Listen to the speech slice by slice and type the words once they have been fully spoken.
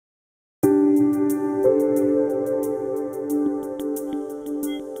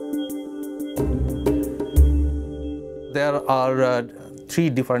there are three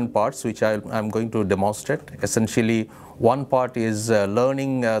different parts which I'm going to demonstrate. Essentially, one part is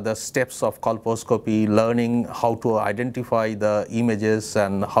learning the steps of colposcopy, learning how to identify the images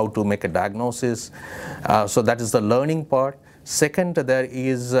and how to make a diagnosis. So that is the learning part. Second, there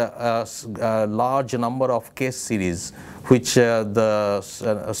is a large number of case series which the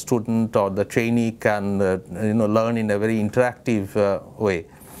student or the trainee can learn in a very interactive way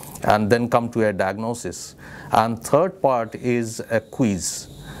and then come to a diagnosis. And third part is a quiz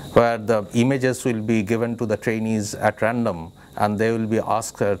where the images will be given to the trainees at random and they will be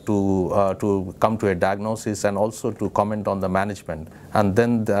asked to come to a diagnosis and also to comment on the management, and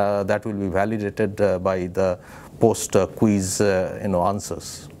then that will be validated by the post quiz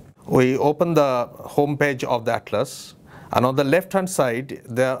answers. We open the home page of the Atlas, and on the left hand side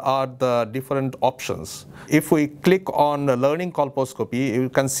there are the different options. If we click on learning colposcopy, you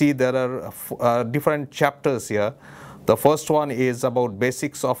can see there are different chapters here. The first one is about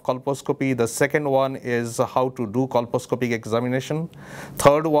basics of colposcopy. The second one is how to do colposcopic examination.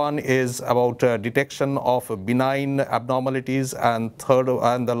 Third one is about detection of benign abnormalities, and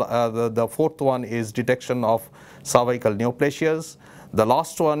the fourth one is detection of cervical neoplasias. The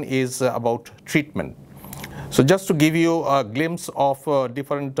last one is about treatment. So just to give you a glimpse of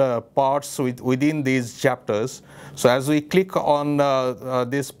different parts within these chapters. So as we click on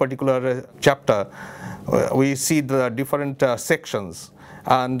this particular chapter, we see the different sections.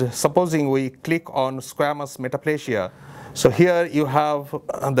 And supposing we click on squamous metaplasia, so here you have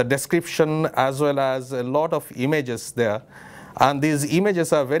the description as well as a lot of images there. And these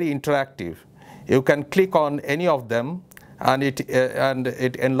images are very interactive. You can click on any of them and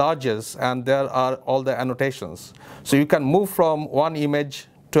it enlarges, and there are all the annotations. So you can move from one image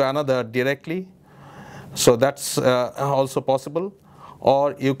to another directly. So that's also possible.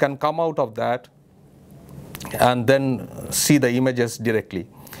 Or you can come out of that and then see the images directly.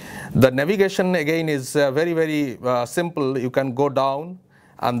 The navigation again is very simple. You can go down,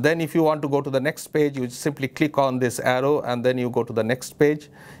 and then if you want to go to the next page, you simply click on this arrow and then you go to the next page.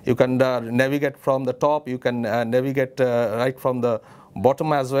 You can navigate from the top, you can navigate right from the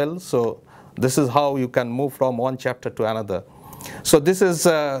bottom as well. So this is how you can move from one chapter to another. So this is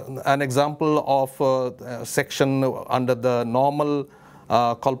an example of a section under the normal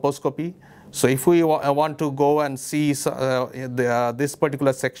colposcopy. So if we want to go and see this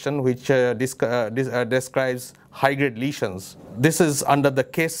particular section which describes high-grade lesions, this is under the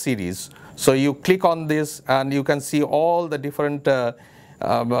case series. So you click on this and you can see all the different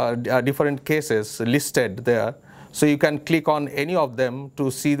cases listed there. So you can click on any of them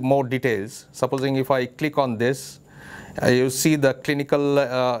to see more details. Supposing if I click on this, you see the clinical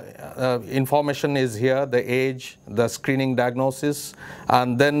information is here, the age, the screening diagnosis,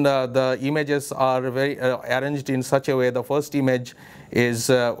 and then the images are arranged in such a way. The first image is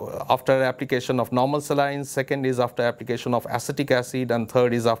after application of normal saline, second is after application of acetic acid, and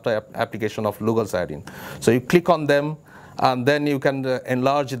third is after application of lugolcydine. So you click on them and then you can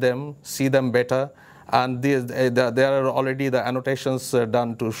enlarge them, see them better, and there are already the annotations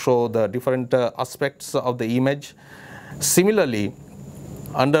done to show the different aspects of the image. Similarly,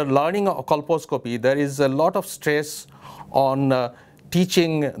 under learning colposcopy, there is a lot of stress on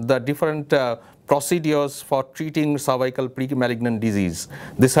teaching the different procedures for treating cervical pre-malignant disease.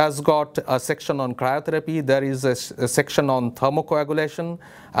 This has got a section on cryotherapy, there is a section on thermocoagulation,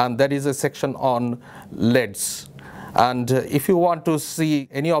 and there is a section on leads. And if you want to see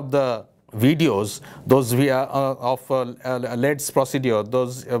any of the videos, those of leads procedure,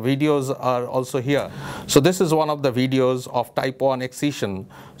 those videos are also here. So this is one of the videos of type 1 excision.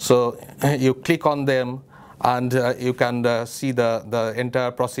 So you click on them and you can see the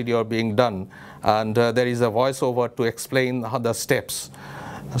entire procedure being done, and there is a voiceover to explain the steps.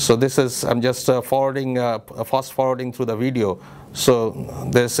 So this is, I'm just fast forwarding through the video. So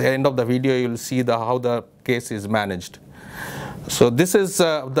this end of the video, you'll see how the case is managed. So this is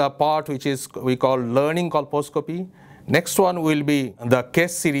the part which we call learning colposcopy. Next one will be the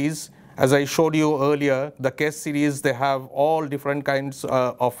case series. As I showed you earlier, the case series, they have all different kinds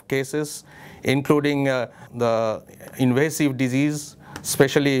of cases, including the invasive disease,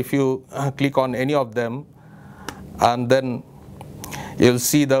 especially if you click on any of them, and then you'll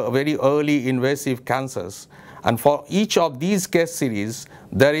see the very early invasive cancers. And for each of these case series,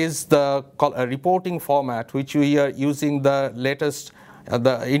 there is the reporting format which we are using the latest,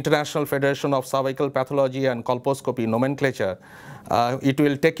 the International Federation of Cervical Pathology and Colposcopy nomenclature. It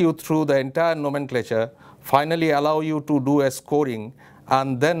will take you through the entire nomenclature, finally allow you to do a scoring,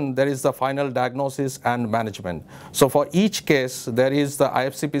 and then there is the final diagnosis and management. So for each case, there is the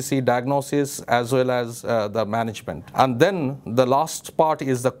IFCPC diagnosis as well as the management. And then the last part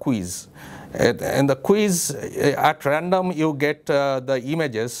is the quiz. In the quiz, at random, you get the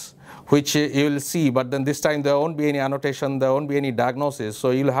images which you will see, but then this time there won't be any annotation, there won't be any diagnosis.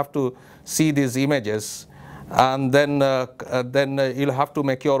 So you'll have to see these images, and then you'll have to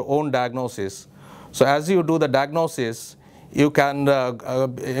make your own diagnosis. So as you do the diagnosis, you can,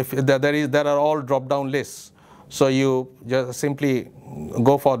 if there are all drop-down lists. So you just simply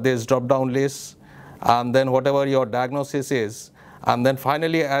go for this drop-down list, and then whatever your diagnosis is, and then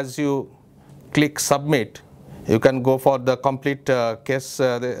finally as you click submit, you can go for the complete case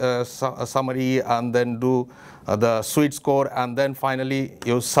summary, and then do the suite score, and then finally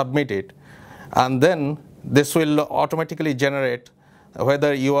you submit it. And then this will automatically generate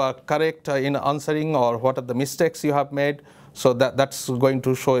whether you are correct in answering or what are the mistakes you have made. So that's going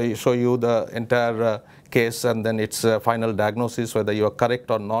to show you the entire case and then its final diagnosis, whether you are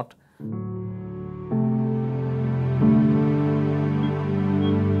correct or not.